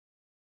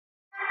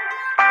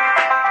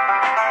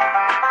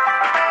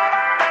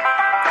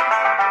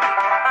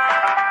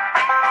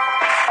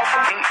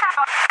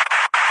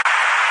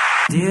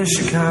Dear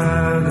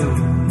Chicago.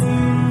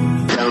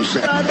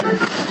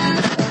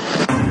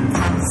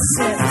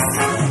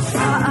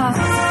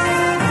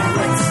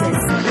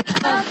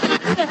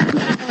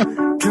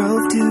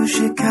 Drove to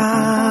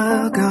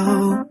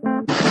Chicago.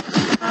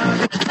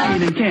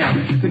 In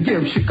camp to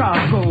give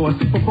Chicago a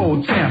Super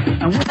Bowl champ.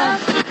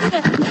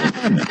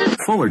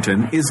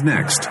 Fullerton is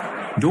next.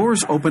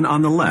 Doors open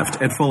on the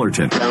left at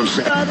Fullerton.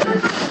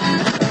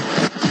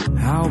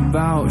 How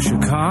about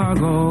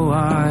Chicago?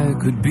 I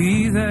could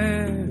be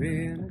there.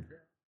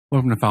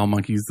 Welcome to Foul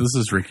Monkeys. This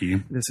is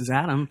Ricky. This is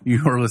Adam.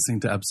 You are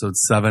listening to episode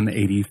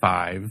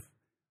 785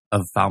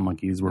 of Foul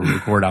Monkeys, where we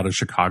record out of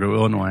Chicago,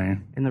 Illinois.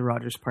 In the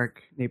Rogers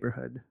Park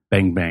neighborhood.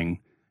 Bang, bang.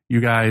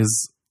 You guys...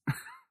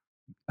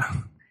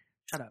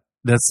 Shut up.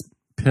 This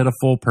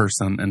pitiful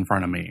person in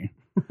front of me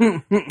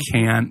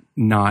can't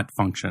not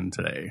function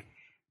today.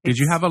 Did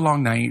you have a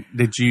long night?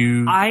 Did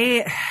you...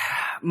 My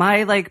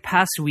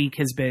past week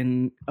has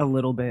been a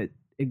little bit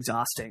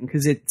exhausting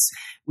because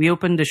we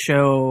opened a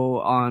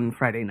show on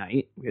Friday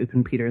night. We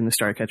opened Peter and the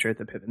Starcatcher at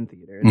the Piven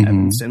Theater in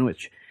Evanston,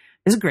 which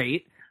is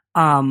great.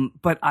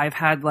 But I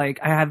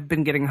have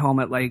been getting home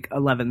at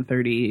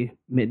 11:30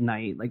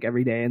 midnight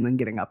every day, and then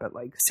getting up at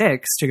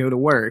 6 to go to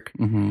work.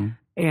 Mm-hmm.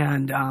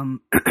 And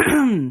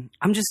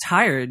I'm just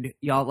tired,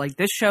 y'all.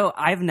 This show,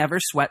 I've never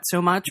sweat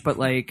so much, but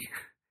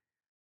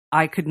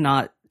I could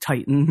not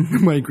tighten the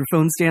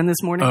microphone stand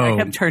this morning. I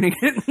kept turning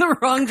it in the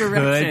wrong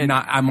direction.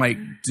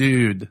 I'm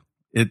dude,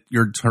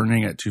 you're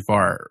turning it too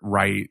far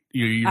right.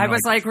 I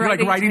was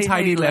righty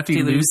tighty,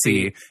 lefty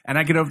loosey, and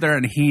I get over there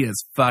and he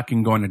is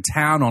fucking going to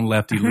town on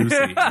lefty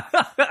loosey.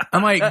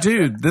 I'm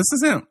dude, this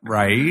isn't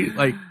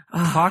right.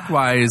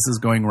 Clockwise is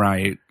going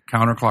right,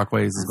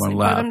 counterclockwise is going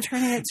left. But I'm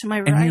turning it to my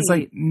right. And he's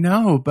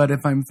no, but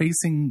if I'm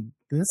facing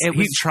this,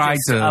 he tried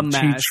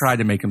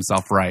to make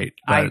himself right.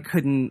 I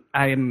couldn't.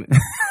 I'm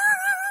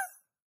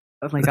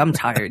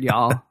tired,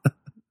 y'all.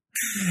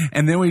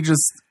 And then we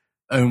just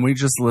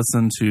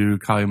listened to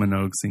Kylie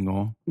Minogue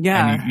single.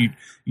 Yeah. And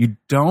you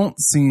don't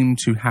seem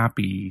too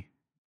happy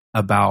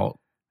about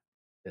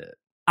it.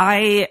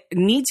 I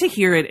need to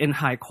hear it in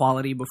high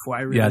quality before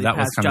I really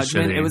pass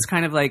judgment. Shitty. It was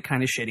kind of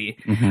shitty.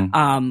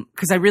 Mm-hmm.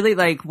 Cause I really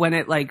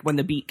when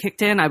the beat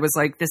kicked in, I was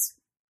this,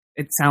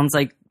 it sounds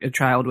like a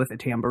child with a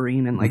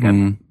tambourine and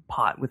a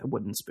pot with a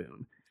wooden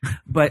spoon.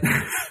 But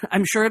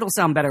I'm sure it'll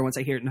sound better once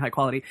I hear it in high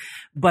quality.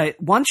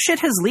 But once shit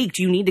has leaked,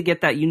 you need to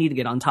get that. You need to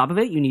get on top of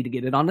it. You need to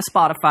get it on the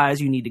Spotify's.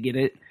 You need to get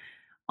it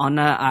on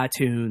the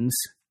iTunes.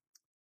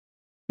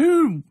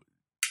 Dude,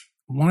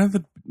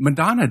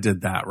 Madonna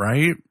did that,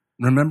 right?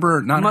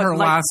 Remember, not her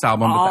last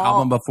album, but the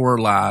album before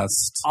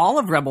last. All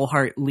of Rebel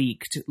Heart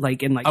leaked,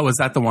 Oh, is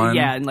that the one?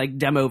 Yeah, and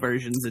demo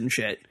versions and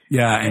shit.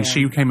 Yeah, and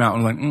she came out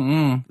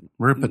and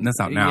we're putting this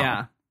out now.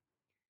 Yeah.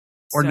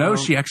 Or no,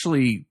 she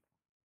actually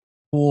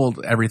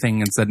pulled everything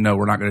and said, no,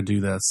 we're not going to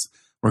do this.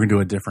 We're going to do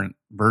a different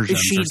version.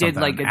 She did a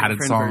added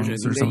different songs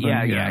version. Or something.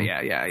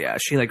 Yeah.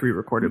 She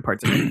re-recorded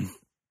parts of it,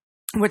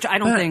 which I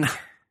don't think.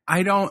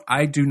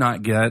 I do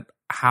not get,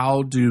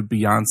 how do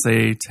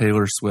Beyonce,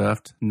 Taylor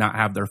Swift not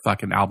have their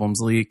fucking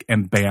albums leak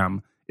and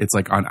bam, it's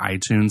on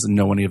iTunes and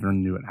no one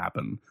even knew it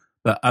happened.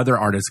 But other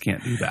artists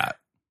can't do that.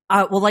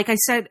 Well, like I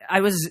said, I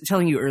was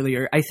telling you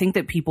earlier, I think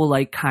that people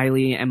like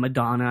Kylie and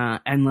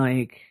Madonna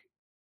and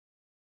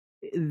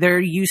they're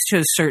used to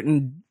a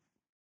certain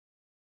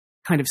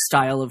kind of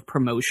style of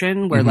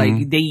promotion where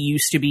they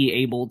used to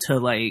be able to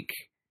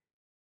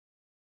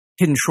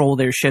control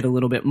their shit a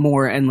little bit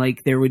more, and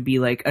there would be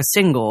a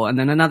single and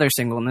then another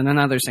single and then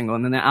another single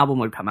and then the album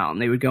would come out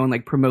and they would go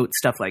and promote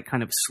stuff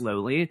kind of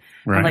slowly.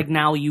 Right. And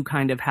now you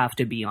kind of have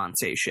to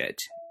Beyonce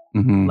shit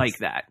like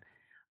that.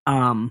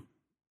 And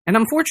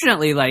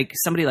unfortunately,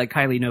 somebody like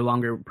Kylie no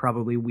longer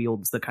probably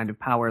wields the kind of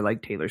power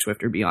like Taylor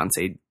Swift or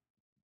Beyonce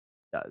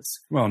does.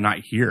 Well, not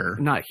here,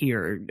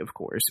 of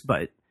course,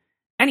 but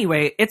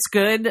anyway, it's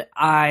good.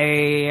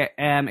 I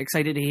am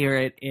excited to hear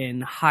it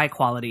in high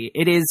quality.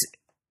 It is,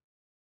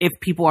 if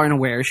people aren't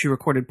aware, she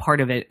recorded part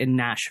of it in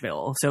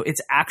Nashville, so it's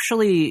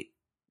actually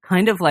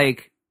kind of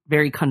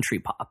very country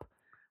pop,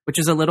 which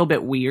is a little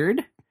bit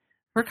weird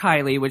for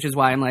Kylie, which is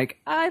why I'm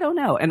I don't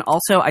know. And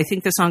also, I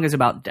think the song is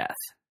about death.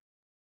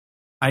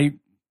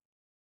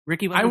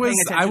 Ricky wasn't paying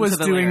attention to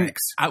the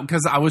lyrics.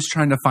 Because I was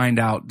trying to find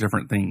out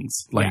different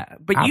things.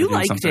 But you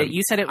liked it.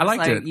 You said it was I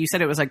liked it. You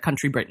said it was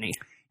country Britney.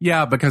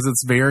 Yeah, because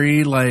it's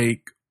very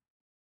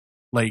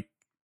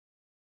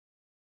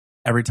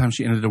every time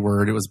she ended a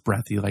word, it was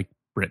breathy like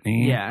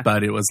Britney. Yeah.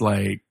 But it was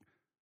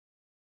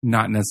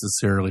not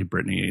necessarily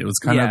Britney. It was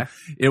kind of,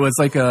 it was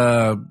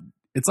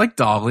it's like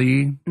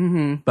Dolly,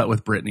 but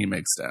with Britney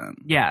mixed in.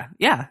 Yeah.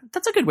 Yeah.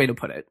 That's a good way to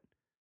put it.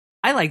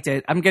 I liked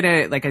it. I'm going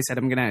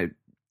to,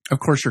 Of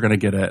course, you're going to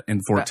get it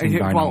in 14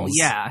 vinyls. Well,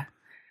 yeah.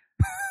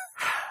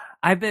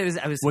 I was.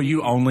 Will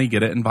you only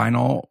get it in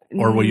vinyl,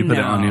 or will you put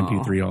it on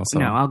MP3 also?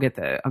 No, I'll get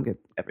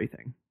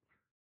everything.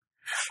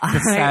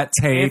 Cassette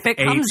tape, if it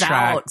comes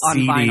 8-track, out on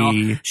CD.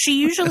 vinyl, she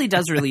usually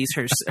does release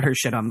her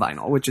shit on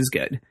vinyl, which is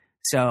good.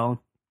 So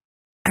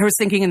I was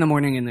thinking in the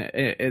morning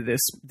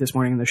this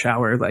morning in the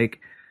shower,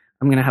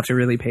 I'm going to have to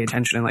really pay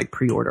attention and like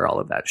pre-order all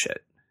of that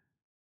shit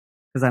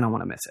because I don't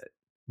want to miss it.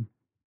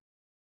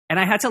 And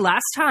I had to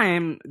last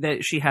time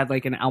that she had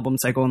like an album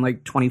cycle in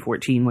like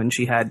 2014 when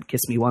she had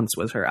Kiss Me Once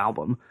was her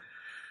album.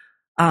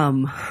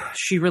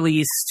 She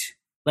released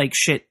like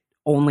shit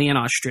only in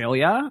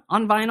Australia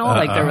on vinyl.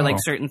 Like there were like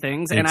certain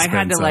things and I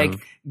had to like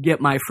get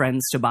my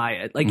friends to buy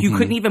it. Like you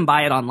couldn't even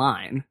buy it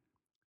online.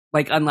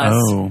 Like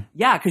unless,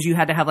 because you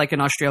had to have like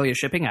an Australia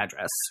shipping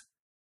address.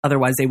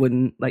 Otherwise they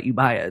wouldn't let you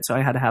buy it. So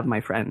I had to have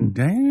my friend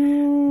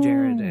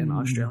Jared in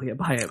Australia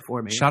buy it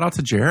for me. Shout out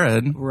to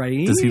Jared.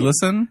 Right? Does he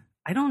listen?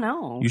 I don't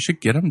know. You should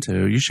get him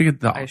to. You should get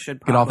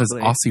get all of his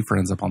Aussie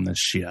friends up on this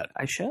shit.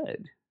 I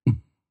should.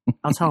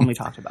 I'll tell him we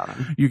talked about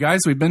him. You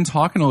guys, we've been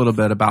talking a little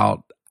bit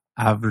about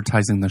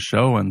advertising the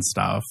show and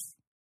stuff.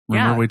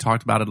 Remember we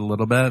talked about it a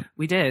little bit?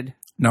 We did.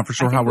 Not for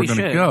sure how we're going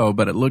to go,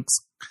 but it looks...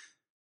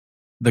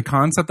 The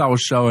concept I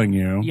was showing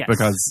you,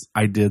 because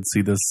I did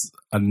see this,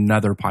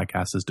 another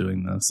podcast is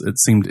doing this. It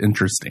seemed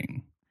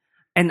interesting.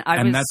 And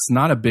that's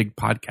not a big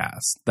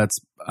podcast. That's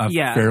a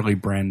fairly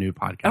brand new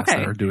podcast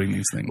that are doing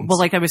these things. Well,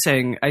 like I was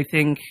saying, I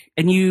think,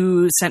 and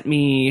you sent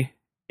me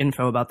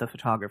info about the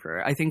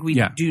photographer. I think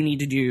we do need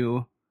to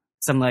do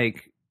some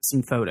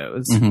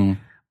photos.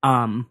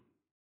 And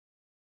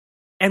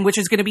which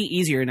is going to be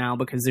easier now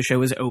because the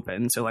show is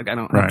open. So like I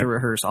don't have to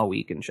rehearse all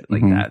week and shit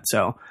like that.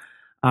 So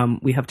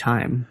we have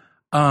time.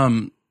 Are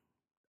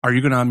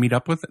you going to meet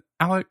up with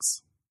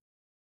Alex?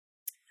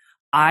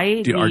 Do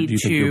you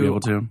think you'll be able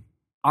to?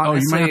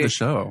 Honestly, you might have to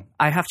show.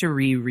 I have to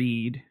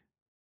reread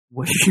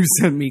what you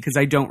sent me because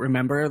I don't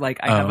remember. Like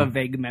I have a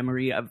vague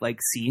memory of like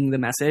seeing the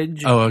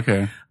message. Oh,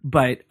 okay.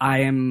 But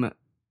I am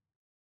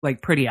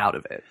like pretty out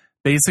of it.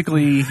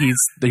 Basically,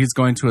 he's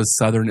going to a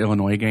Southern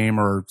Illinois game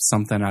or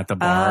something at the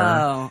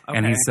bar,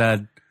 and he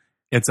said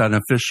it's an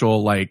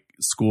official like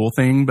school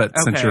thing. But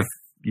since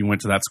you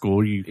went to that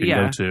school, you can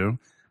go to.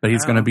 But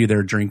he's going to be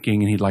there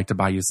drinking, and he'd like to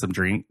buy you some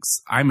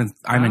drinks. I'm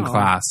in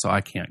class, so I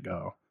can't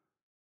go.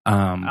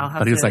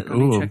 But he was like,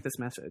 "Ooh, check this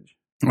message."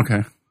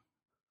 Okay.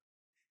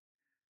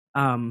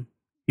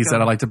 He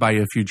said, "I'd like to buy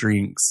you a few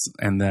drinks,"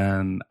 and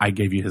then I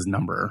gave you his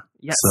number.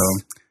 Yes.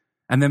 So,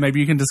 and then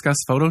maybe you can discuss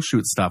photo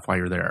shoot stuff while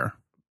you're there,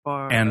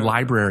 and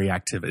library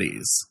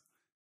activities.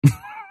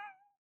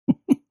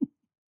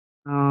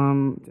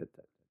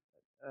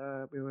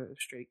 We were a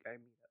straight guy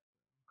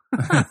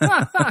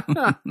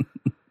meetup.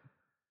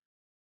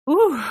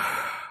 Ooh. I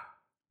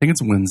think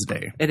it's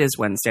Wednesday. It is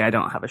Wednesday. I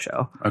don't have a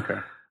show. Okay.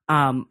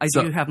 I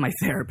do have my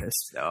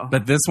therapist, though.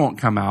 But this won't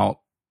come out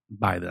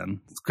by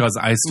then because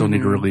I still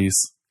need to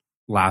release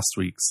last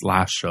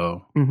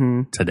show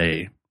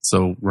today.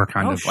 So we're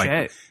kind of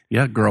like,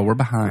 yeah, girl, we're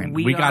behind.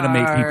 We got to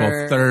make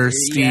people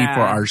thirsty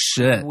for our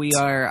shit. We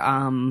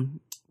are,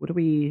 what are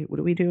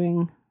we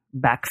doing?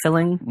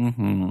 Backfilling?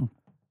 Mm-hmm.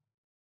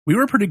 We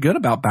were pretty good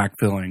about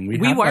backfilling. We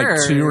had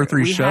like 2 or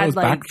 3 shows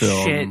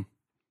backfilled.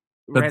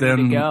 But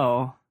then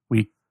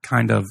we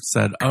kind of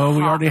said, we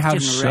already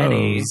have shows.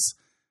 Ready.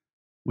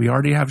 We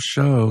already have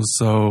shows,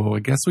 so I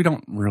guess we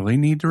don't really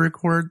need to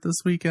record this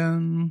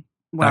weekend.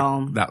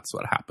 Well, that's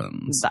what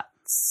happens.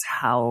 That's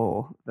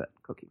how the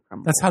cookie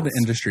crumbles. That's how the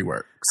industry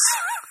works.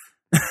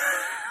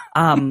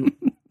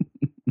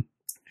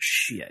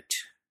 Shit.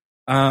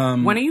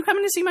 When are you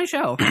coming to see my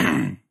show?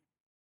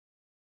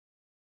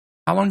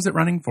 How long is it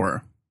running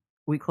for?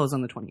 We close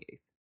on the 28th.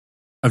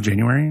 Of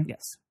January?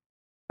 Yes.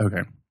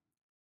 Okay.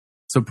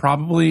 So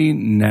probably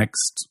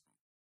next...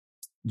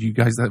 Do you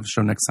guys have a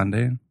show next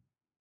Sunday?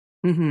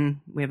 Mm-hmm.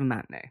 We have a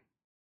matinee.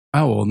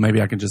 Oh, well,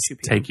 maybe I can just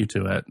take you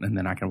to it, and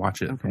then I can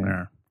watch it from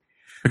there.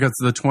 Because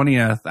the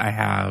 20th, I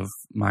have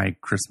my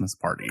Christmas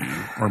party,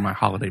 or my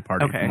holiday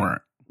party from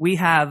work. We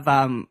have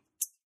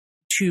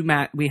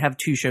we have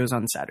 2 shows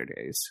on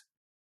Saturdays,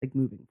 like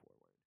moving forward.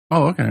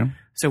 Oh, okay.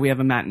 So we have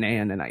a matinee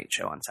and a night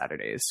show on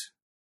Saturdays.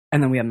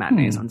 And then we have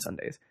matinees on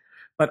Sundays.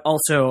 But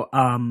also,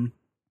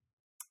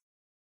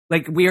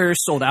 like, we are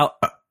sold out.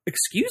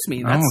 Excuse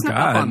me, that snuck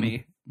up on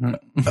me.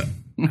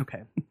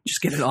 Okay,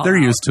 just get it all They're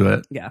out. used to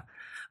it. Yeah.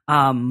 What's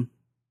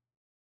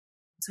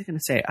I going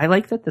to say? I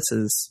like that this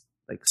is,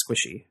 like,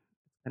 squishy.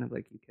 Kind of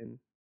like you can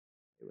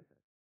play with it.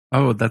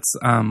 Oh, that's,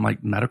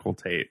 like, medical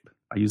tape.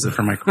 I use it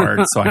for my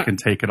cards so I can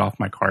take it off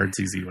my cards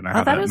easy when I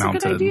have it mounted. That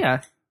is a good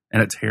idea.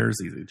 And it tears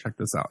easy. Check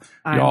this out.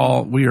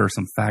 Y'all, we are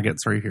some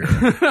faggots right here.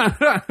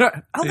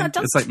 That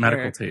does It's like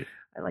medical tape.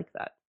 I like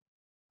that.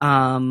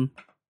 I'm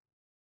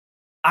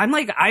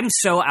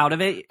so out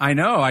of it. I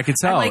know, I could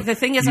tell. And, like, the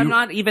thing is, I'm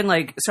not even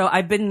like, so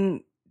I've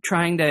been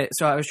I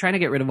was trying to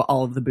get rid of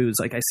all of the booze,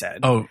 like I said.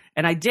 Oh.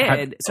 And I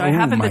did. I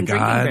haven't been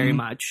drinking very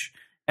much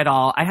at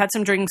all. I had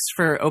some drinks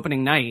for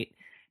opening night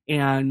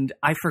and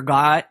I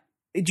forgot.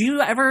 Do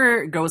you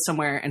ever go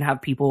somewhere and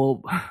have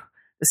people,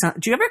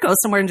 do you ever go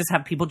somewhere and just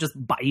have people just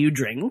buy you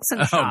drinks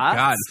and shots? Oh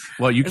God.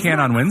 Well, you can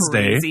on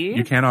Wednesday. Crazy?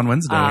 You can on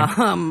Wednesday.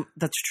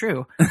 That's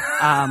true.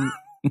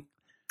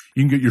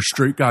 You can get your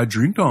straight guy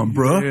drink on,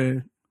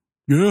 bruh.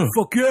 Yeah.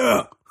 Fuck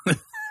yeah.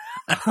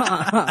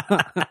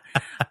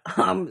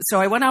 So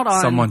I went out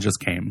on... Someone just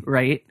came.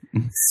 Right?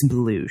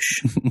 Sploosh.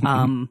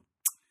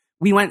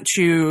 We went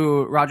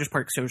to Rogers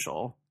Park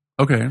Social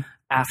Okay.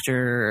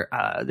 after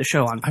the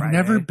show on Friday. I've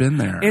never been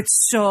there.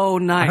 It's so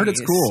nice. I heard it's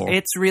cool.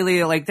 It's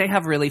really like they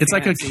have really. It's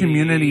like a fancy-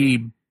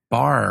 community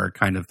bar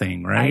kind of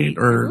thing, right?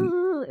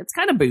 it's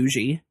kind of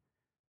bougie.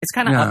 It's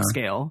kind of Yeah.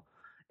 upscale.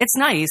 It's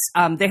nice.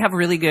 They have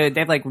really good.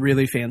 They have like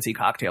really fancy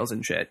cocktails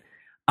and shit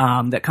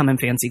that come in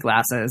fancy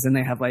glasses, and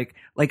they have like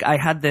I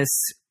had this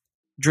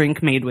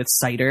drink made with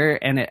cider,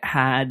 and it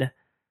had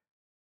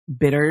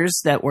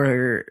bitters that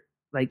were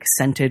like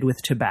scented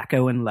with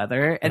tobacco and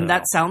leather, and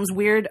that sounds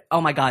weird. Oh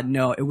my god,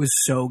 no! It was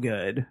so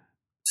good,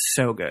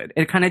 so good.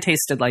 It kind of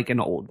tasted like an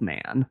old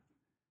man,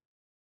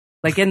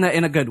 like in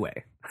a good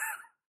way.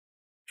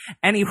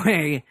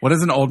 Anyway, What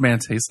does an old man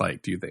taste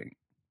like, do you think?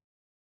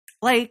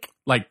 like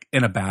Like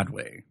in a bad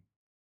way.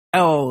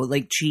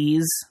 like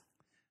cheese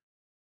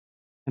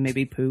and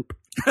maybe poop.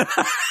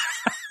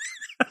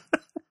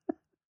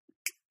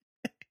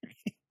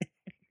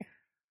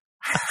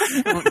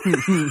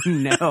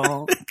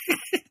 No.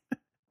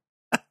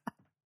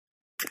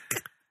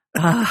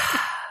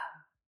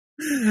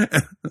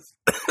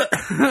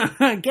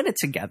 Get it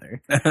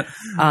together.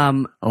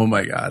 Oh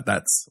my god,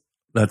 that's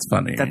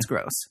funny. That's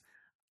gross.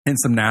 And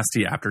some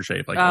nasty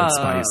aftershave, like Old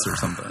Spice or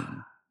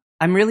something.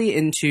 I'm really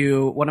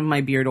into one of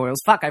my beard oils.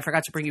 Fuck, I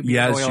forgot to bring you beard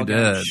Yes, oil. you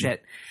again. did.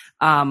 Shit.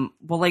 Well,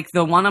 like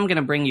the one I'm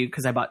gonna bring you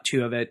because I bought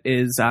 2 of it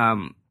is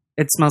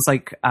it smells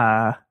like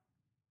kind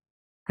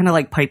of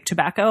like pipe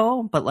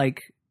tobacco, but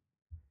like.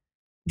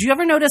 Do you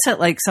ever notice that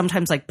like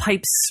sometimes like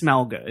pipes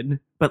smell good,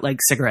 but like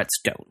cigarettes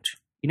don't?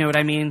 You know what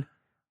I mean?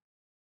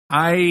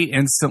 I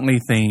instantly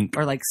think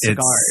Or like cigars.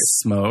 it's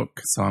smoke,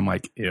 so I'm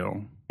like,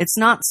 ew. It's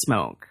not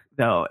smoke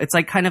though. It's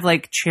like kind of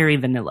like cherry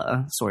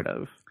vanilla, sort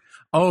of.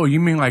 Oh, you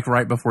mean like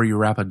right before you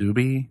wrap a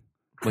doobie?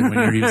 Like when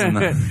you're using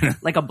the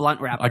Like a blunt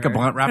wrapper. like a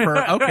blunt wrapper?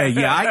 Okay,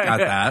 yeah, I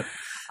got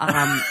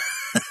that.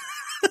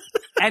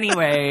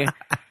 Anyway,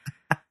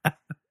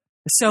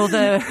 so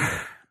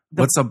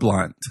What's a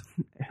blunt?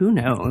 who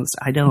knows?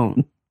 I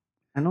don't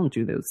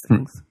do those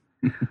things.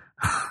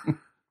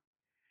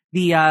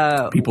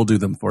 People do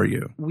them for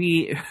you.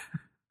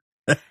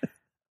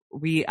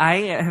 I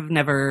have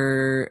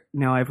never.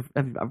 No, I've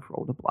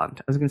rolled a blunt.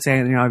 I was going to say,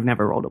 I've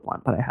never rolled a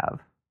blunt, but I have.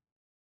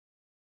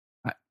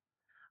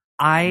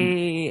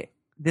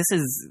 This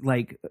is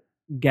like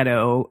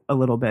ghetto a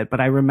little bit, but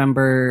I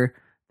remember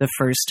the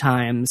first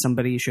time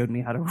somebody showed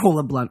me how to roll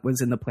a blunt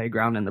was in the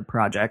playground in the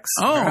projects.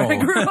 Oh. where I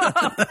grew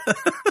up.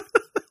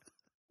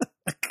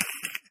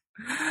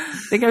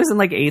 I think I was in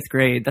like 8th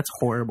grade. That's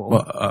horrible.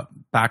 Well,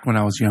 back when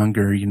I was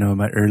younger,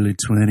 my early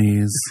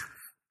 20s,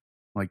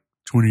 like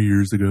 20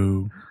 years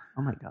ago.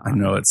 Oh my god! I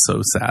know it's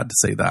so sad to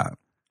say that.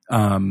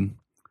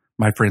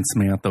 My friend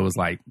Samantha was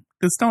like,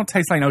 "This don't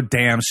taste like no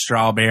damn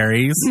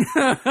strawberries."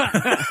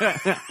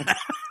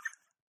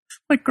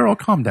 Like, girl,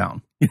 calm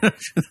down.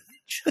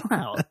 Chill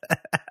out.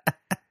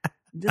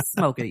 Just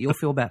smoke it. You'll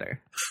feel better.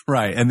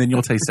 Right, and then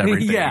you'll taste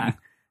everything. Yeah.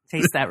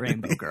 Taste that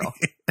rainbow, girl.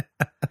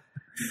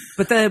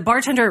 But the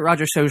bartender at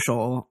Roger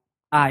Social,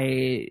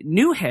 I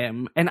knew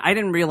him, and I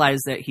didn't realize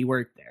that he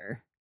worked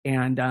there.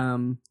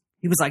 And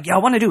he was like, "Yeah, I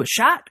want to do a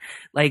shot."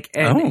 Like,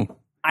 and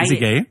is he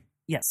gay?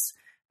 Yes.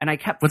 And I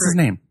kept. What's his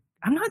name?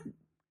 I'm not.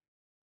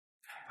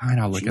 Fine,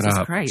 I'll look Jesus it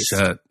up. Christ.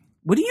 Shit.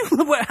 What do you?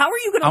 How are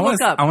you going to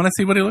look up? I want to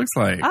see what he looks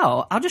like.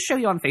 Oh, I'll just show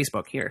you on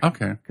Facebook here.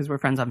 Okay. Because we're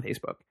friends on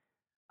Facebook.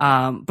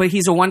 But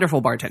he's a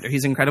wonderful bartender.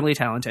 He's incredibly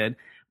talented.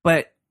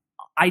 But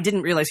I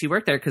didn't realize he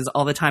worked there because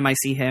all the time I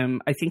see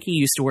him, I think he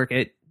used to work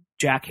at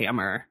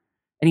Jackhammer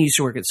and he used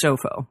to work at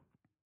Sofo.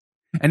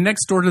 And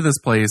next door to this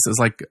place is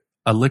like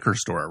a liquor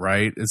store,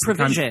 right? It's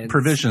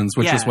Provisions,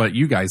 which is what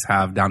you guys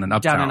have down in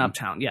Uptown. Down in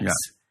Uptown, yes.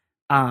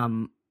 Yeah.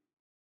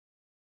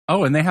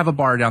 Oh, and they have a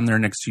bar down there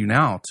next to you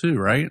now too,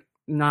 right?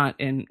 Not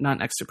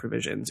next to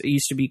Provisions. It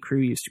used to be Crew.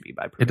 Used to be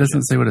by Provisions. It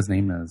doesn't say what his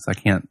name is. I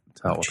can't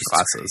tell with the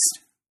glasses.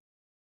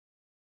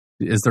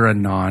 Is there a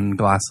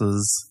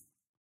non-glasses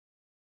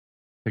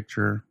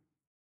picture?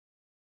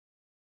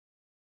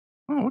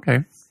 Oh, okay.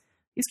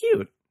 He's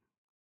cute.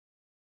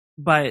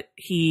 But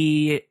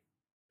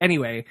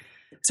anyway,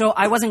 so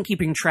I wasn't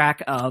keeping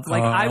track of,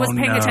 like, I was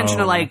paying attention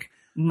to, like,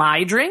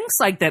 my drinks,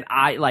 like, that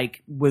I,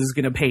 like, was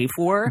going to pay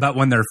for. But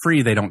when they're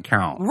free, they don't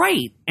count.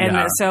 Right. And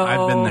yeah, so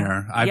I've been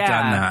there. I've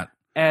done that.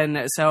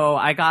 And so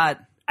I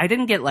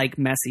didn't get, like,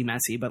 messy,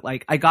 but,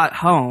 like, I got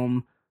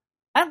home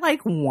at,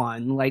 like,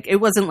 1. Like, it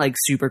wasn't, like,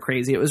 super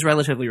crazy. It was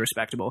relatively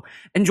respectable.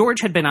 And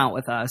George had been out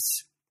with us,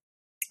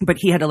 but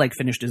he had to, like,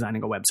 finish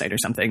designing a website or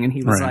something. And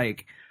he was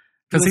like...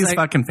 Because he's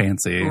fucking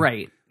fancy.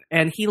 Right.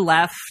 And he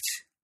left...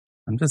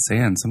 I'm just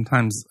saying,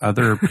 sometimes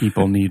other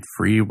people need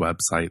free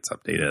websites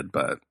updated,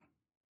 but...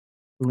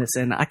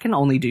 Listen, I can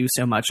only do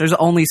so much. There's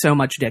only so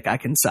much dick I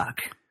can suck.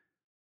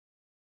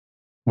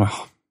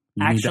 Well,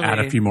 you need to add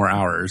a few more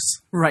hours.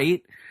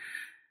 Right.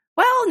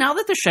 Well, now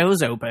that the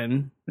show's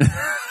open,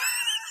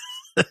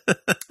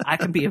 I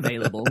can be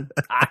available.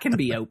 I can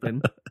be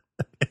open.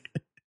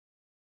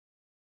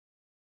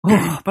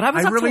 But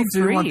I really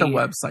do want the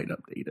website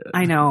updated.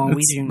 I know,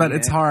 we do. But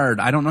it's hard.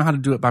 I don't know how to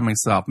do it by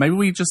myself. Maybe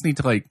we just need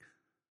to, like,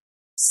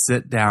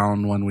 sit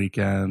down one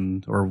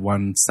weekend or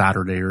one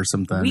Saturday or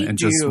something and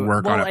just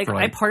work on it for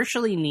I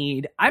partially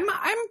need. I'm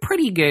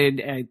pretty good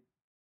at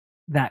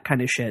that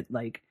kind of shit.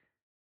 Like,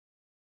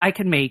 I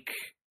can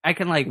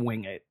like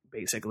wing it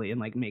basically and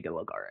like make it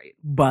look all right,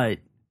 but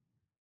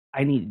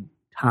I need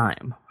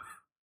time.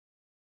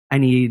 I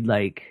need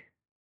like.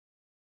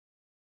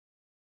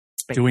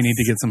 Space. Do we need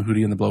to get some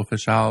Hootie and the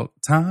Blowfish out?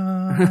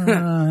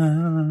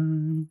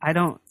 Time.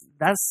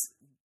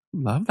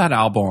 Love that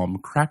album.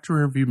 Cracked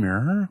Rearview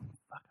Mirror.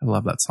 I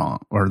love that song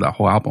or that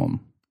whole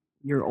album.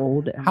 You're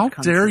old. And how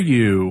country. dare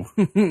you?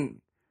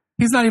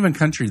 He's not even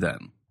country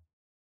then.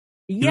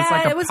 Yeah,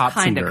 like it was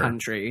kind of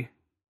country.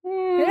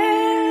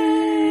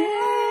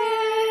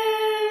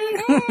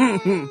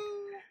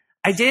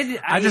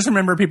 I just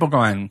remember people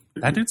going,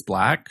 "That dude's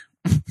black."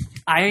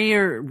 I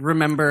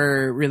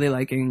remember really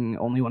liking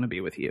 "Only Want to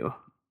Be with You."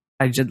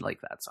 I did like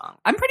that song.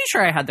 I'm pretty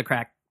sure I had the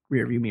Cracked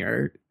Rearview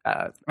Mirror.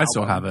 I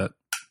still have it.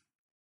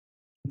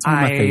 It's one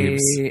of my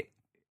faves.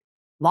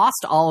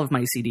 Lost all of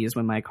my CDs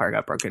when my car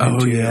got broken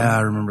into. Oh yeah,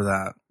 I remember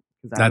that.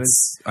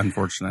 That's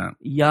unfortunate.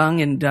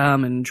 Young and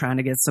dumb and trying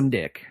to get some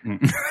dick.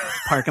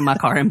 Parking my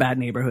car in bad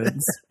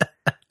neighborhoods.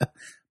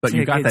 But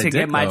you got that dick, to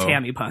get my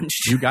Tammy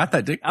punched. You got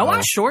that dick, though. Oh,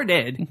 I sure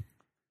did.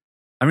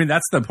 I mean,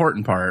 that's the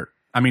important part.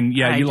 I mean,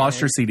 yeah, you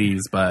lost your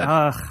CDs,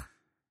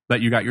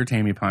 but you got your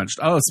Tammy punched.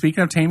 Oh,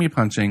 speaking of Tammy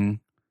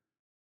punching.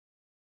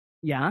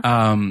 Yeah.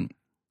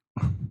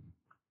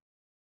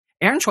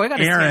 Aaron Choi got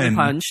his Tammy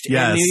punched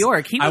in New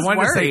York. He was I wanted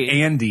worried. to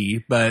say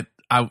Andy, but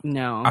I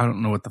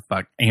don't know what the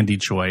fuck. Andy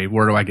Choi.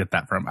 Where do I get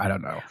that from? I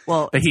don't know.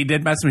 Well, but he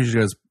did message me. He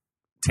goes,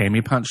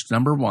 Tammy punched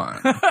number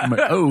 1. I'm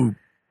like, oh,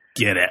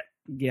 get it.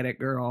 Get it,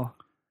 girl.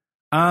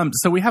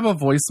 So we have a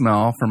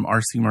voicemail from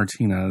RC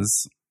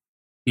Martinez.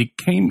 It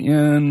came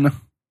in.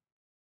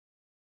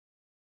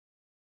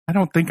 I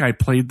don't think I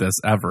played this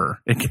ever.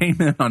 It came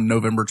in on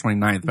November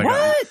 29th.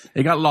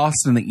 It got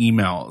lost in the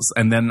emails.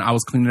 And then I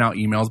was cleaning out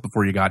emails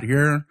before you got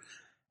here.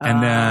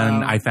 And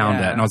then I found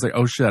it. And I was like,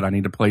 oh shit, I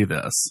need to play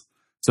this.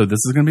 So this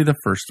is going to be the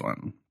first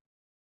one.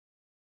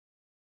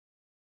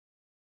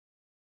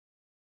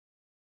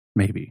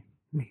 Maybe.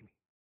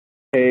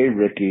 Hey,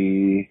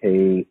 Ricky.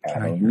 Hey,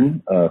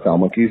 Adam. Foul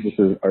Monkeys. This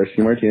is RC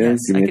Martinez.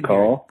 Yes, Give me a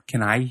call.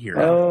 Can I hear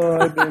it? Oh,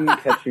 I've been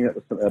catching up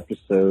with some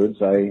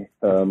episodes. I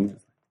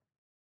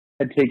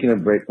had taken a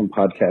break from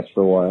podcasts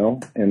for a while,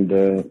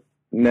 and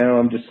now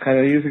I'm just kind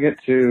of using it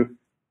to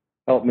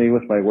help me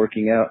with my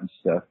working out and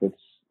stuff. I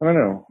don't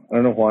know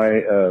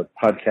why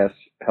podcasts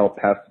help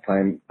pass the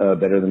time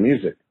better than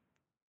music.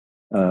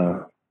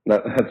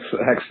 That's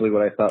actually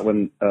what I thought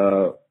when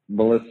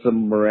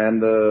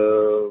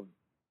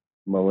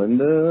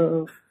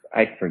Melinda,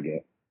 I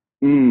forget.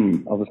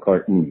 I'll just call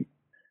her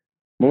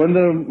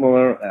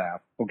Melinda.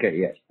 Okay,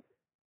 yes.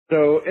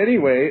 So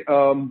anyway,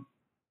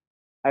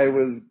 I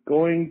was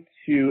going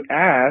to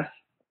ask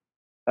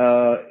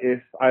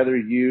if either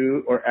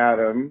you or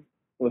Adam,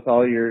 with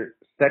all your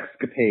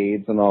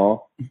sexcapades and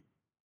all,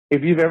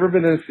 if you've ever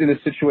been in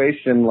a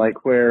situation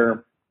like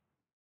where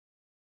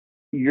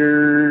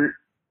you're,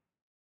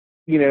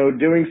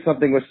 doing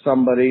something with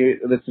somebody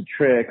that's a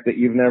trick that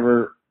you've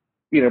never,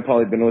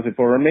 probably been with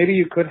before, or maybe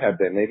you could have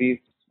been,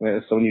 maybe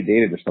someone you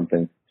dated or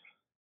something,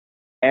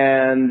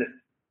 and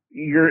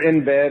you're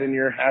in bed and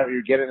you're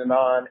getting it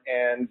on,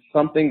 and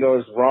something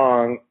goes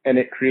wrong, and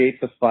it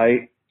creates a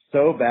fight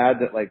so bad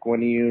that it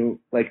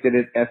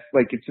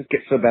just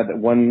gets so bad that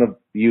one of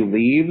you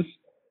leaves,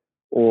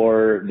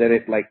 or that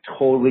it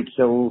totally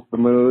kills the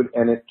mood,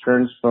 and it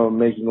turns from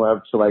making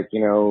love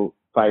to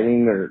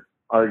fighting or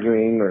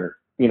arguing, or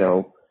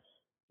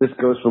this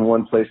goes from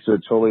one place to a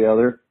totally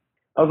other.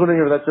 I was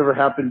wondering if that's ever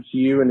happened to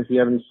you, and if you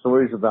have any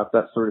stories about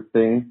that sort of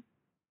thing.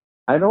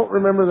 I don't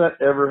remember that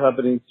ever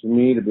happening to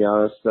me, to be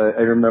honest.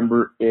 I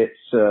remember it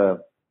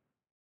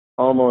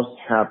almost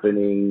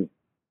happening,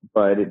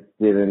 but it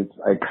didn't.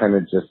 I kind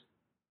of just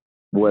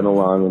went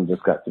along and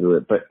just got through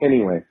it. But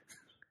anyway,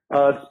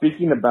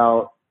 speaking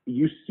about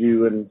used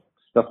to and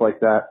stuff like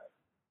that,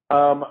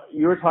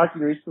 you were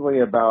talking recently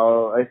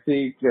about, I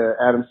think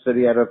Adam said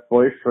he had a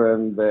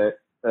boyfriend that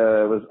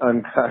was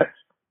uncut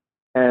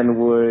and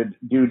would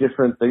do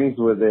different things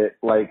with it,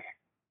 like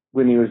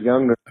when he was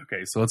younger.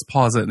 Okay, so let's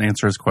pause it and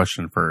answer his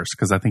question first,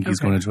 because I think he's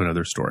going into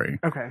another story.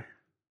 Okay.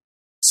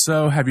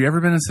 So have you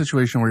ever been in a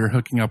situation where you're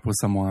hooking up with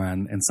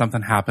someone and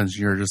something happens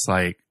and you're just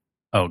like,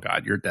 oh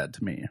God, you're dead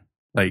to me.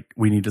 Like,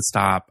 we need to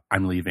stop.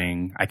 I'm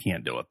leaving. I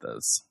can't deal with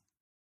this.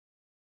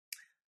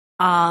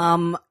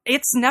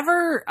 It's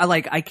never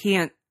I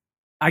can't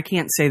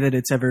say that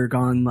it's ever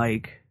gone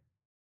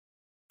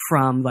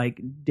from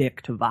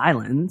dick to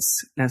violence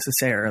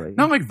necessarily.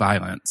 Not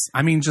violence.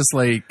 I mean, just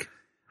like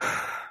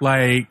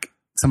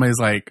somebody's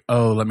like,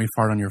 oh, let me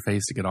fart on your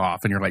face to get off.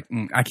 And you're like,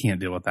 I can't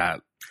deal with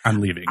that.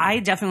 I'm leaving. I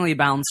definitely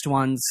bounced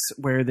once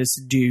where this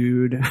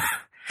dude.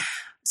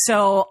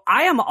 So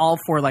I am all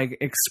for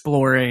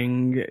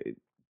exploring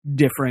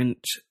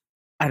different,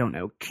 I don't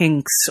know,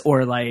 kinks,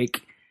 or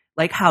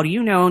how do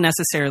you know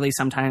necessarily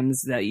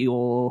sometimes that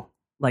you'll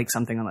like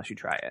something unless you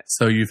try it?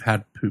 So you've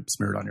had poop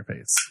smeared on your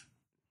face.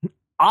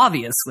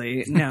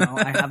 Obviously, no,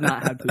 I have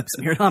not had poop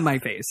smeared on my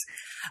face.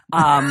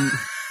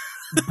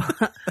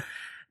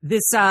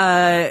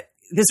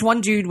 This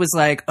one dude was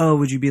like, "Oh,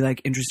 would you be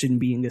like interested in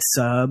being a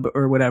sub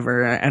or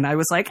whatever?" And I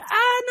was like,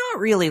 not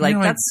really. Like,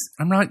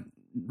 I'm not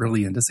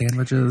really into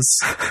sandwiches.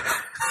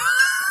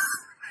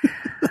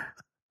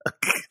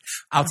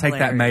 I'll take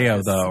that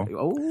mayo though.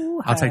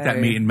 Oh, I'll take that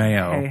meat and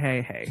mayo.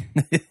 Hey.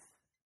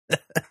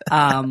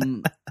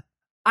 I'm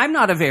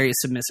not a very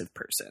submissive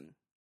person.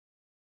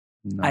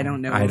 No, I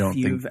don't know if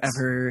you've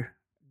ever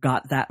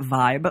got that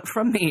vibe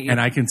from me.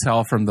 And I can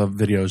tell from the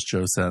videos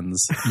Joe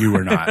sends, you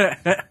were not.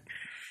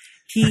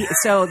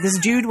 So this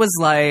dude was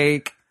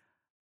like,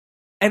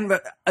 and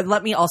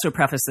let me also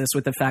preface this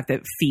with the fact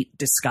that feet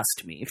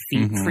disgust me.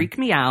 Feet freak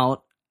me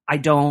out. I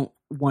don't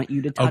want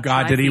you to touch Oh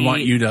God, my did he feet.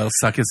 want you to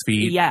suck his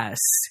feet? Yes.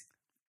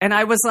 And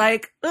I was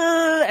like,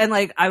 and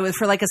like, I was,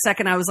 for like a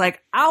second, I was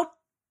like, I'll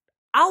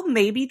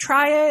maybe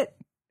try it.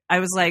 I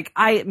was like,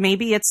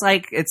 maybe it's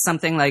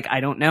something like,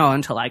 I don't know,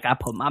 until like I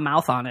put my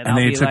mouth on it. And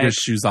then he took his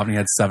shoes off and he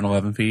had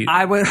 7-Eleven feet.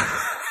 I would.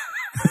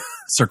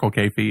 Circle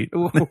K feet.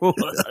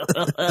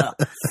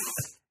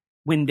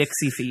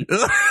 Winn-Dixie feet.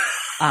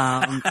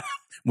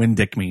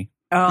 Winn-Dick me.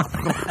 Oh.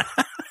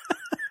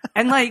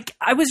 And like,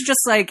 I was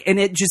just like, and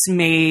it just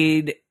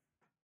made,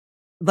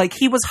 like,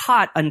 he was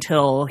hot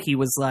until he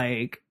was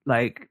like,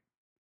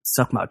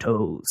 suck my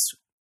toes.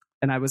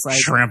 And I was like,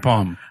 shrimp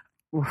 'em.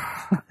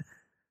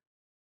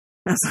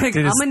 I was like,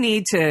 I'm gonna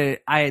need to,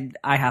 I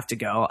have to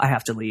go. I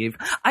have to leave.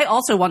 I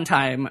also, one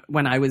time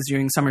when I was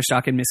doing summer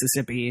stock in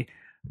Mississippi,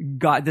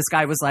 this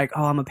guy was like,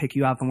 oh, I'm gonna pick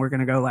you up and we're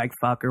gonna go like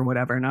fuck or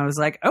whatever. And I was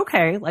like,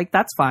 okay, like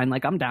that's fine.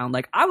 Like I'm down.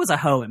 Like I was a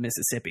hoe in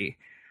Mississippi.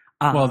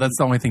 Well, that's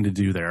the only thing to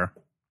do there.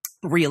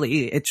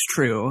 Really, it's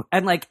true.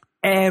 And like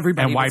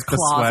everybody and wipe was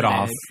the sweat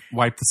off.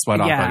 Wipe the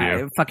sweat off of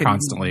you fucking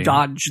constantly.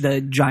 Dodge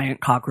the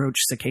giant cockroach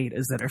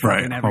cicadas that are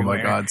fucking everywhere.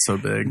 Oh my God, so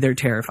big. They're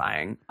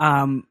terrifying.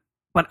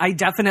 But I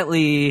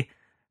definitely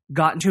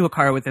got into a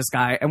car with this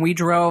guy and we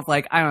drove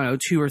like, I don't know,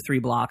 2 or 3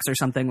 blocks or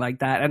something like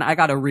that. And I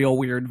got a real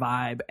weird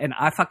vibe and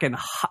I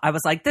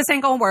was like, this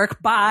ain't gonna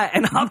work. Bye.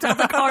 And hopped out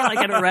the car like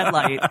at a red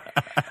light.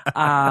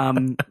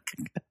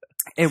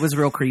 It was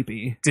real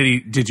creepy.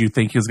 Did you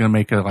think he was going to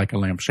make a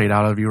lampshade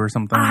out of you or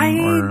something?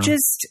 I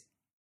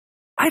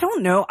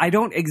don't know. I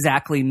don't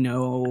exactly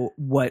know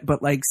what,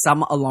 but like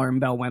some alarm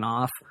bell went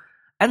off.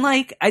 And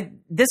like,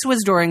 this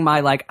was during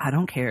my like, I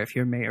don't care if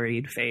you're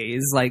married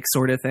phase, like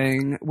sort of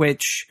thing,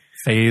 which...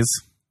 Phase?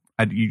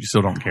 You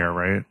still don't care,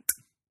 right?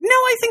 No,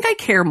 I think I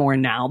care more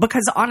now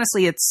because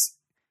honestly,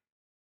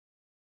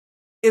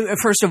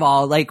 first of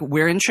all, like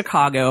we're in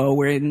Chicago,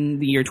 we're in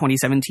the year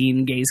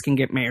 2017, gays can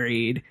get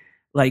married.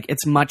 Like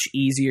it's much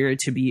easier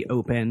to be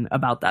open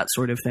about that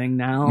sort of thing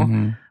now.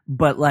 Mm-hmm.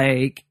 But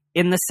like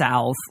in the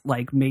South,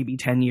 like maybe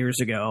 10 years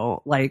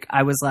ago, like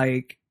I was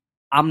like,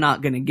 I'm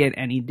not going to get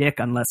any dick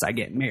unless I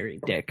get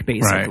married dick,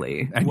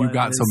 basically. Right. And you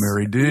got some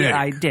married dick. Yeah,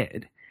 I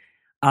did.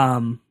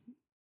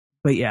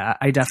 But yeah,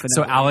 I definitely.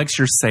 So Alex,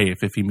 you're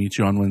safe if he meets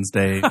you on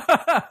Wednesday.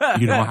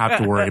 You don't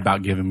have to worry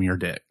about giving him your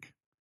dick.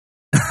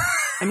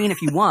 I mean,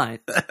 if you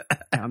want. No,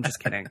 I'm just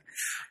kidding.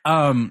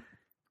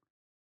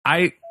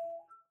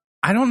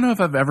 I don't know if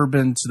I've ever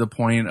been to the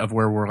point of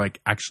where we're like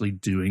actually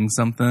doing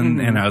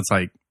something and I was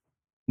like,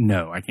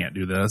 no, I can't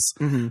do this.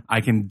 Mm-hmm.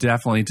 I can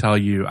definitely tell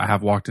you I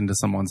have walked into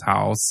someone's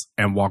house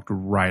and walked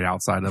right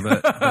outside of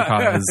it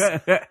because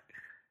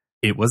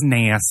it was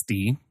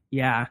nasty.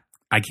 Yeah.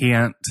 I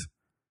can't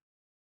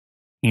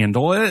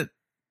handle it.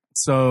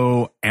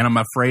 So, and I'm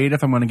afraid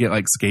if I'm going to get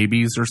like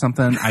scabies or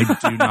something, I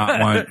do not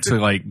want to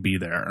like be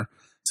there.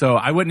 So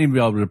I wouldn't even be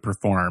able to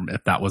perform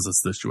if that was a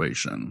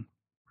situation.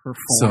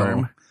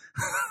 Perform.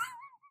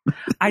 So.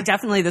 I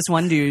definitely, this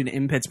one dude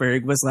in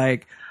Pittsburgh was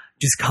like,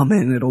 just come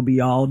in, it'll be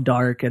all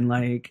dark and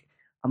like,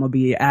 I'm gonna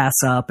be ass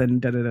up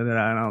and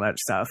da-da-da-da and all that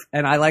stuff.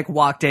 And I like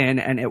walked in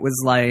and it was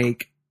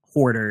like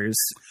hoarders.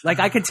 Like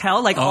I could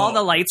tell like all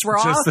the lights were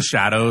off. Just the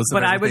shadows.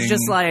 But I was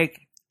just like,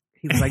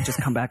 he was like,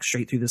 just come back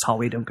straight through this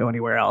hallway, don't go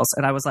anywhere else.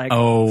 And I was like,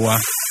 oh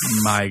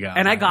my God.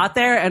 And I got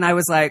there and I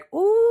was like,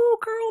 ooh,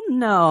 girl,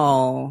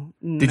 no.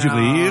 Did you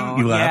leave?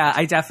 You left? Yeah,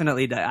 I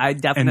definitely did.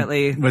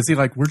 And was he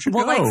like, where'd you go?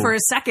 Well, like for a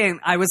second,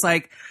 I was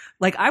like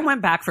I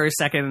went back for a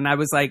second and I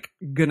was like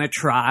gonna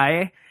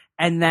try.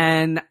 And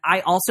then I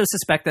also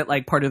suspect that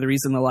like part of the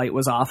reason the light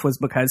was off was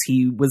because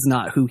he was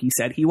not who he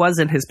said he was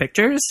in his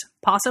pictures,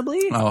 possibly.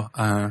 Oh,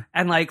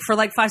 and like for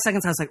like 5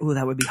 seconds, I was like, ooh,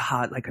 that would be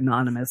hot, like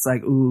anonymous,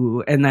 like,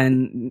 ooh. And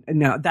then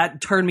no, that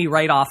turned me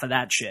right off of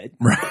that shit.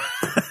 Right.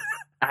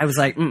 I was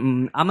like,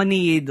 I'm gonna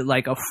need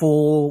like a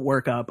full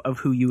workup of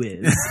who you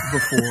is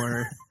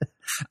before.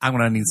 I'm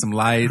going to need some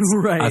lights,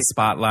 right. A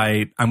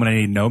spotlight. I'm going to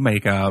need no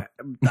makeup,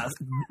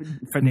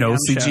 no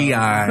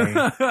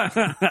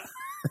CGI.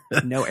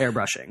 No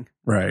airbrushing.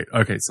 Right.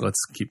 Okay, so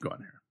let's keep going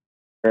here.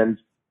 And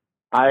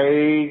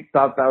I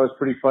thought that was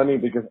pretty funny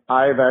because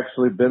I've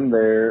actually been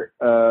there.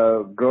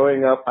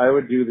 Growing up, I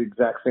would do the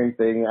exact same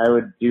thing. I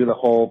would do the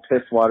whole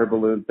piss water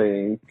balloon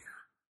thing.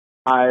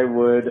 I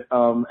would,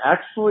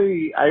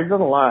 actually, I've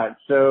done a lot.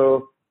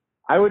 So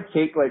I would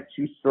take like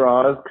 2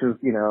 straws because,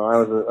 you know, I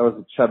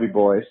was a chubby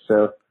boy,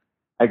 so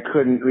I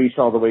couldn't reach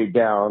all the way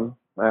down.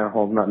 I don't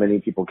know, not many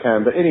people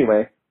can, but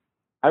anyway,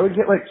 I would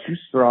get like 2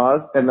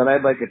 straws and then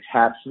I'd like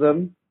attach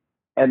them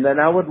and then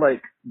I would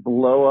like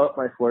blow up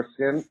my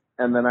foreskin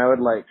and then I would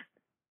like,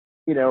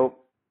 you know,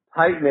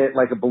 tighten it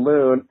like a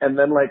balloon and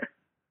then like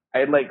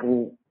I'd like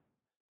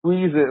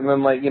squeeze it and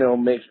then like, you know,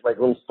 make like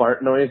little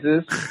fart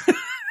noises.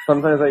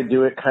 Sometimes I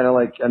do it kind of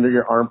like under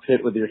your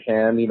armpit with your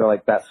hand, you know,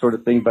 like that sort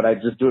of thing, but I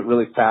just do it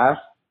really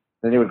fast.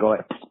 Then it would go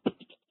like,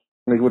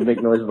 and it would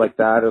make noises like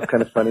that. It was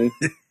kind of funny.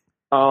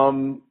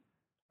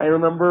 I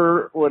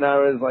remember when I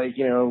was like,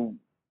 you know,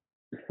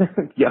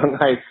 young,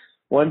 I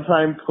one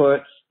time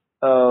put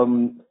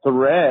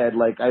thread,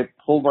 like I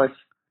pulled my...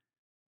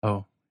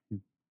 Oh,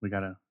 we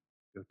gotta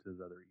go to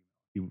the other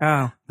email.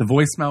 Oh. The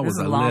voicemail This was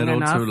is a long little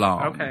enough? too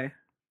long. Okay.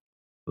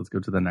 Let's go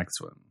to the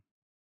next one.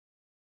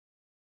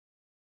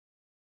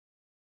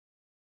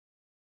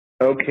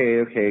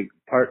 Okay.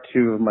 Part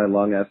 2 of my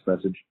long ass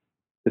message.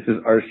 This is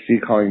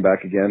RC calling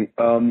back again.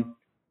 So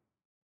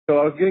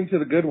I was getting to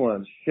the good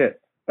ones.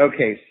 Shit.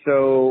 Okay,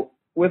 so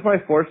with my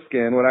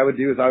foreskin, what I would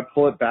do is I would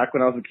pull it back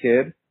when I was a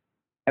kid,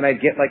 and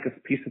I'd get like a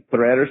piece of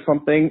thread or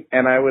something,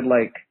 and I would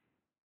like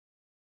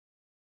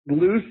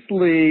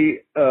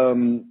loosely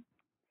wind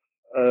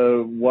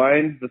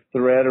the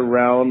thread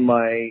around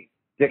my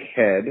dick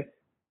head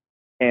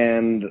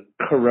and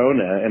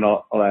corona and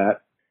all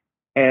that,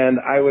 and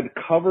I would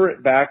cover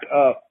it back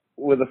up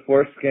with a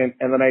foreskin,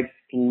 and then I'd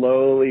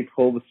slowly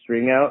pull the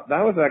string out.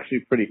 That was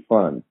actually pretty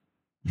fun.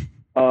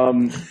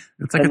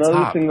 It's like another a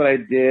top. thing that I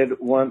did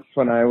once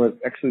when I was,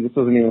 actually this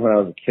wasn't even when I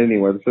was a kid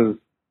anymore, this was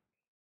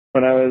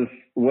when I was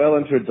well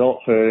into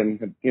adulthood and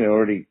had, you know,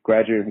 already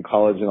graduated from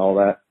college and all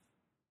that.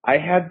 I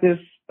had this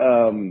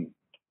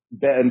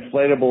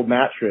inflatable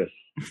mattress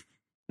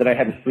that I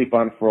had to sleep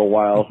on for a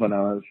while when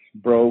I was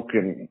broke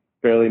and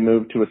barely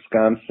moved to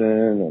Wisconsin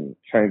and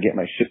trying to get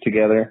my shit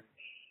together.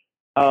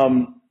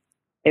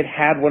 It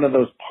had one of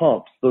those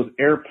pumps, those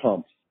air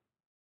pumps.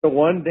 So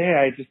one day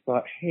I just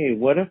thought, hey,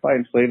 what if I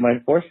inflated my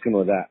foreskin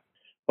with that?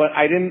 But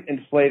I didn't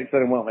inflate it because I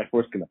didn't want my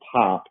foreskin to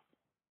pop.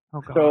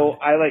 Oh, God. So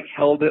I like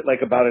held it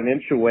like about an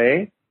inch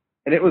away,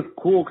 and it was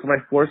cool because my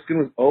foreskin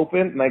was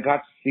open and I got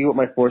to see what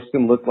my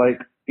foreskin looked like,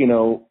 you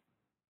know,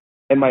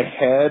 in my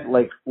head,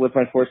 like with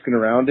my foreskin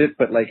around it,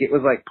 but like it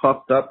was like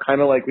puffed up, kind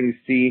of like when you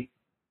see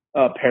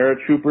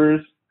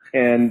paratroopers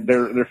and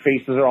their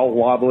faces are all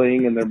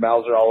wobbling and their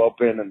mouths are all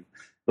open and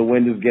the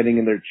wind is getting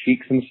in their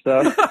cheeks and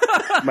stuff.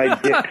 My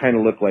dick kind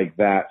of looked like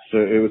that, so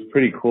it was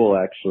pretty cool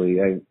actually.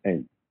 I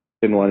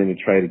been wanting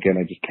to try it again.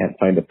 I just can't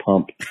find a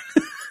pump.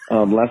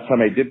 Last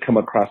time I did come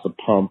across a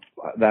pump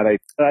that I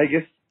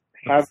guess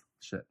have.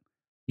 Shit.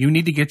 You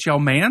need to get your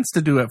mans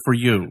to do it for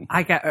you.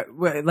 I got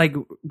like,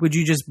 would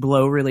you just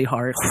blow really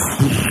hard?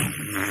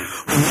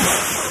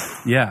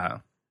 Yeah,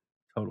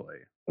 totally.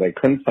 But I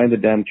couldn't find the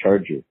damn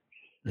charger.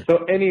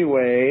 So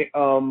anyway,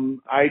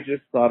 I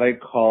just thought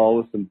I'd call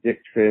with some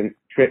dick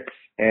tricks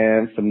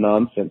and some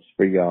nonsense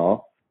for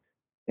y'all.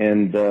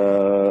 And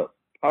all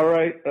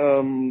right,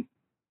 and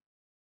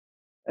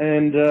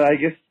I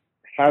guess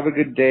have a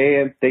good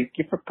day and thank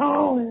you for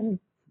calling.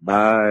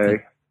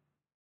 Bye.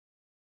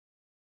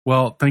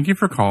 Well, thank you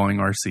for calling,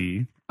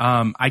 RC.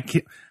 I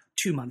can't.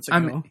 2 months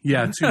ago.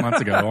 2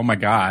 months ago. Oh my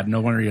God!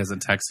 No wonder he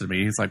hasn't texted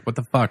me. He's like, "What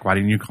the fuck? Why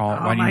didn't you call?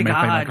 Oh Why didn't my you make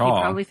God. me call?"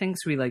 He probably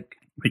thinks we like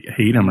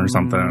hate him or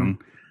something.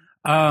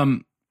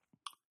 I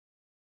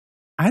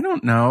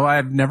don't know.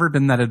 I've never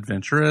been that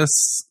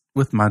adventurous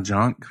with my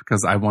junk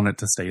because I want it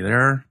to stay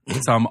there.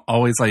 So I'm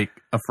always like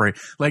afraid.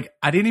 Like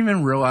I didn't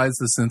even realize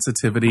the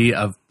sensitivity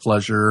of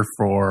pleasure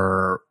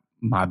for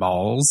my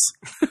balls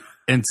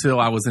until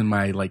I was in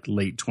my like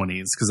late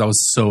 20s because I was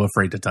so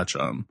afraid to touch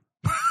them.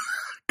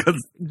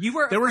 Because you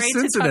were they were afraid to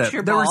sensitive. touch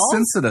your They were balls?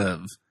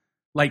 sensitive.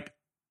 Like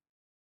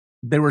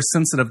they were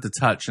sensitive to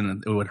touch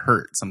and it would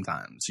hurt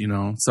sometimes, you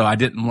know? So I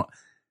did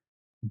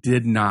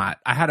not.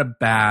 I had a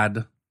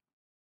bad,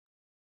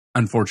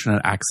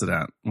 unfortunate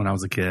accident when I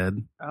was a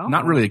kid. Oh.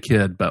 Not really a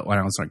kid, but when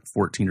I was like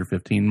 14 or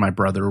 15, my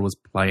brother was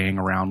playing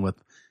around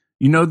with,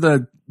 you know,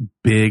 the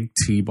big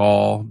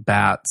T-ball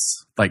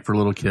bats, like for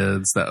little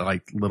kids that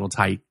like little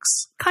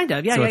tykes. Kind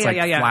of. Yeah, so yeah, it's yeah, like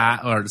yeah, yeah.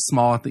 flat or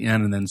small at the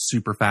end and then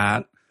super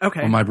fat.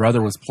 Okay. Well, my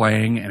brother was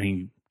playing and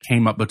he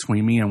came up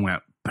between me and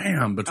went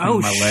bam between Oh,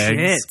 my legs.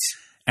 shit.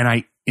 And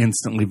I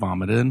instantly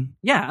vomited.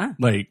 Yeah.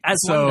 Like, As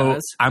so one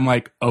does. I'm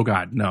like, oh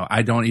God, no,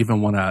 I don't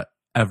even want to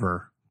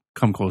ever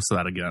come close to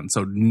that again.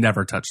 So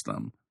never touch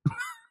them.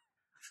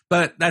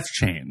 But that's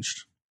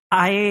changed.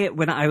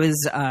 When I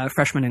was a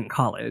freshman in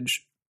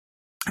college,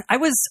 I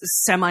was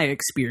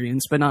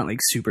semi-experienced, but not like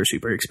super,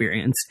 super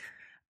experienced.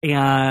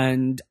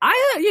 And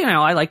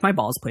I like my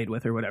balls played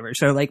with or whatever.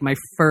 So like my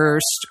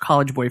first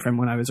college boyfriend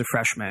when I was a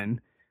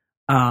freshman,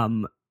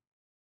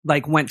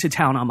 like went to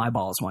town on my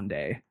balls one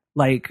day.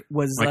 Like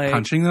was Like like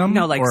punching them?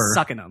 No, like or-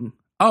 sucking them.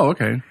 Oh,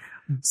 okay.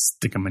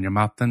 Stick them in your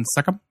mouth and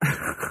suck them.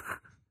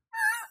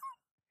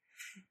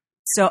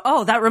 So,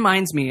 that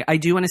reminds me. I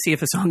do want to see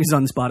if a song is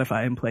on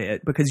Spotify and play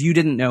it because you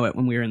didn't know it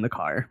when we were in the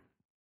car.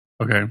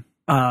 Okay.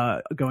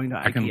 Going to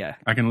IKEA.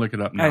 I can look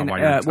it up now And, while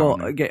you're telling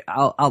me. okay,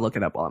 I'll look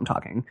it up while I'm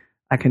talking.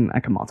 I can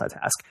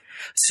multitask.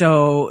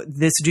 So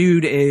this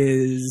dude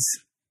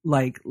is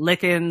like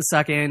licking,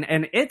 sucking,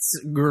 and it's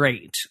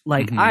great.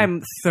 Like Mhm.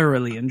 I'm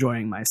thoroughly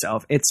enjoying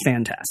myself. It's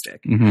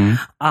fantastic. Mhm.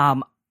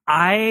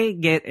 I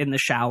get in the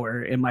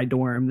shower in my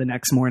dorm the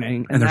next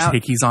morning, And there's that,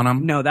 hickeys on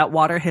them? no, that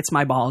water hits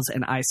my balls,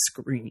 and I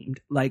screamed.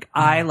 Like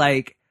I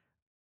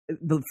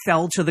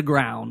fell to the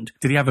ground.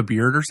 Did he have a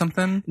beard or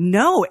something?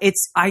 No,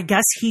 I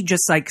guess he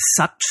just like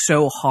sucked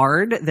so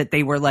hard that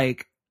they were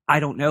like, I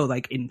don't know,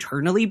 like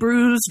internally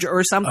bruised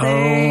or something.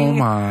 Oh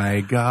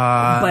my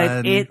God.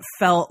 But it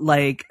felt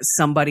like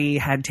somebody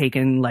had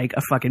taken like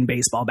a fucking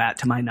baseball bat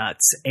to my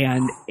nuts,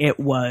 and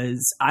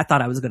I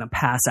thought I was going to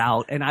pass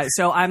out. And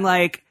I'm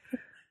like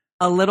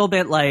a little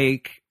bit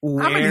like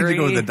wary. I'm going to need to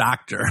go to the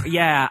doctor.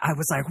 Yeah, I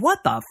was like,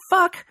 what the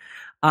fuck?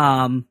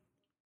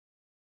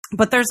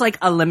 But there's like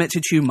a limit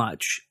to too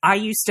much. I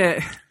used to.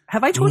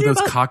 Have I told you those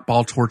about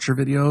cockball torture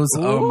videos?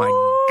 Oh my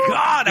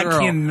God, girl.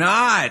 I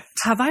cannot.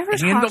 Have I ever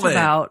handle talked it.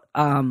 about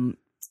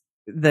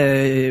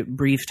the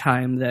brief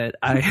time that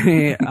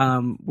I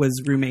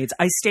was roommates?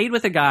 I stayed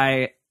with a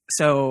guy.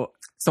 So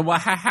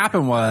what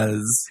happened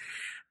was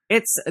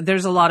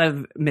there's a lot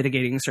of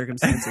mitigating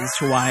circumstances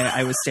to why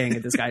I was staying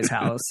at this guy's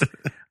house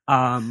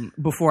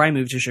before I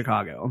moved to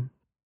Chicago.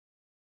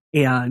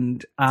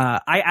 And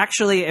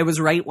it was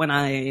right when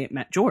I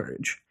met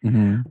George.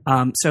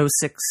 So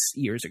 6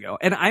 years ago.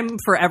 And I'm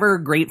forever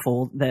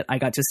grateful that I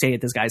got to stay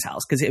at this guy's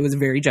house because it was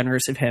very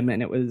generous of him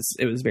and it was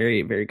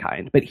very, very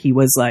kind. But he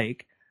was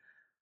like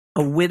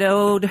a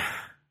widowed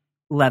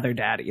leather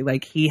daddy.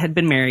 Like he had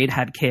been married,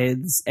 had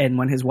kids, and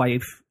when his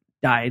wife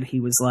died, he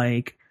was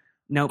like,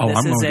 nope, this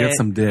I'm is gonna it. get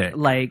some dick.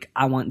 Like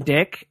I want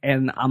dick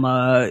and I'm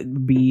gonna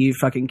be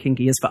fucking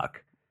kinky as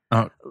fuck.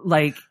 Oh.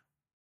 Like,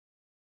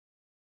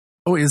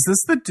 oh, is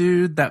this the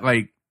dude that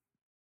like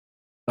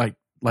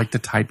to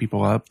tie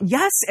people up?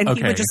 yes, and he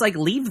Okay. would just like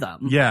leave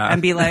them, Yeah.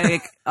 and be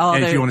like, "Oh,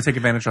 And if they're- you want to take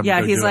advantage of them, yeah."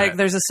 go He's do like, it.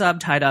 "There's a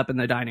sub tied up in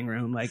the dining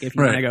room. Like, if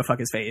you Right. want to go fuck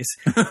his face,"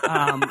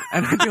 and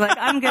I'd be like,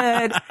 "I'm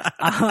good."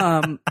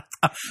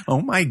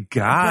 Oh my But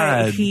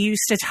God. he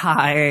used to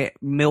tie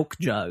milk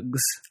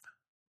jugs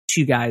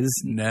to guys.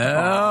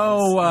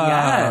 No.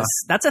 Yes,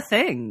 that's a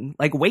thing.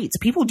 Like weights,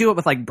 people do it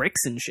with like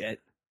bricks and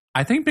shit.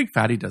 I think Big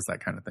Fatty does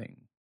that kind of thing.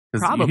 'Cause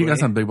Probably. he got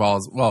some big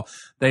balls. Well,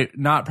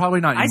 probably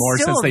not I anymore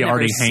still since have they never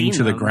already hang seen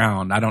to the them.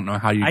 ground. I don't know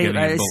how you get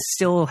I any.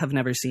 still have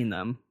never seen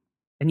them,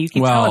 and you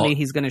keep Well, telling me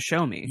he's going to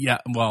show me. Yeah,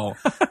 well,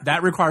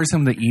 that requires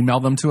him to email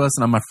them to us,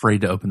 and I'm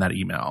afraid to open that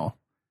email.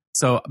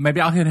 So maybe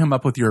I'll hit him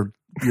up with your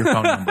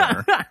phone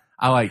number. Can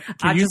I'll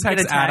you just get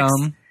text a text.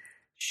 Adam?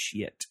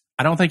 Shit,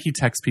 I don't think he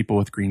texts people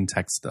with green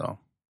text though.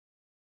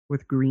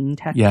 with green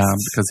text. Yeah,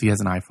 because he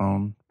has an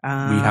iPhone. We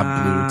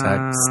have blue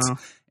text,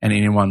 and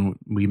anyone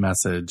we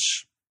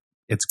message,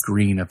 it's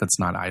green if it's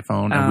not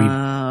iPhone, and we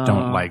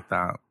don't like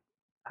that.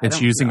 It's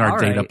using our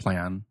data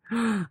plan,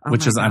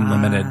 which is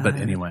unlimited, but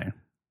anyway.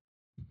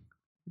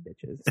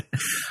 Bitches.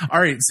 All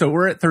right, so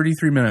we're at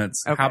 33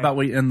 minutes. Okay. How about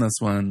we end this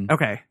one?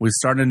 Okay. We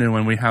started a new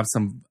one. We have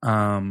some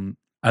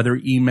other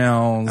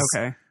emails.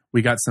 Okay.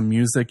 We got some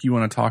music you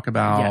want to talk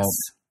about. Yes.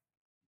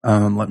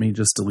 Let me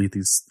just delete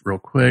these real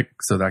quick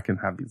so that I can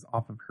have these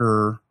off of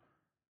her.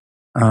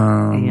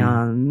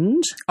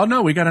 And Oh,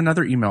 no, we got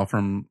another email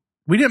from...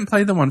 We didn't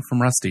play the one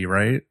from Rusty,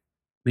 right?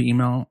 The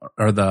email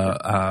or the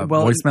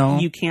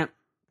voicemail? You can't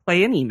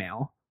play an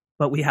email,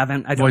 but we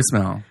haven't.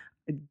 Voicemail.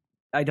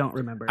 I don't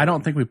remember. I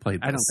don't think we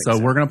played this. I don't think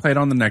so. We're going to play it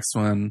on the next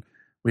one.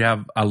 We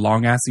have a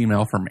long-ass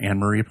email from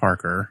Anne-Marie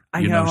Parker.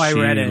 I know, I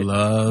read it. She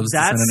loves to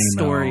That send an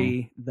email.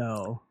 story,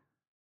 though.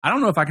 I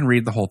don't know if I can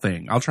read the whole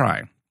thing. I'll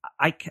try.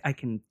 I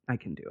can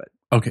do it.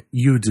 Okay,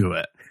 you do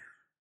it.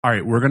 All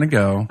right, we're going to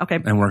go. Okay.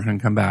 And we're going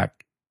to come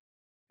back.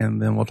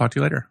 And then we'll talk to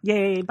you later.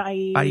 Yay,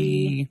 bye.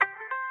 Bye.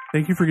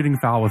 Thank you for getting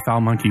foul with Foul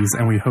Monkeys,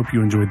 and we hope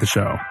you enjoyed the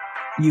show.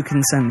 You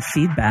can send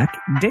feedback,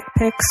 dick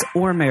pics,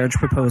 or marriage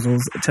proposals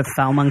to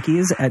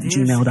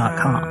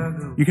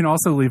foulmonkeys@gmail.com. You can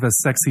also leave us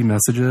sexy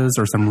messages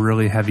or some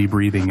really heavy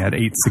breathing at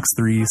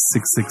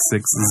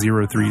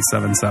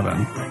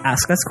 863-666-0377.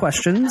 Ask us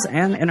questions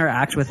and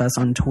interact with us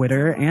on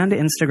Twitter and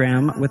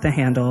Instagram with the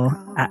handle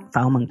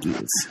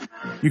 @foulmonkeys.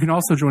 You can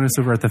also join us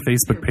over at the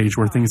Facebook page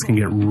where things can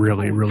get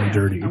really, really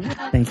dirty.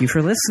 Thank you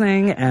for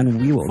listening,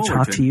 and we will talk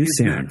Fullerton to you is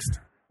soon. next.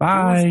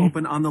 Bye. Doors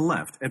open on the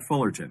left at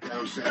Fullerton.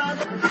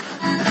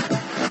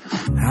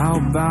 How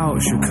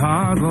about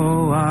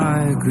Chicago?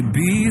 I could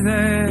be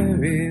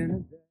there in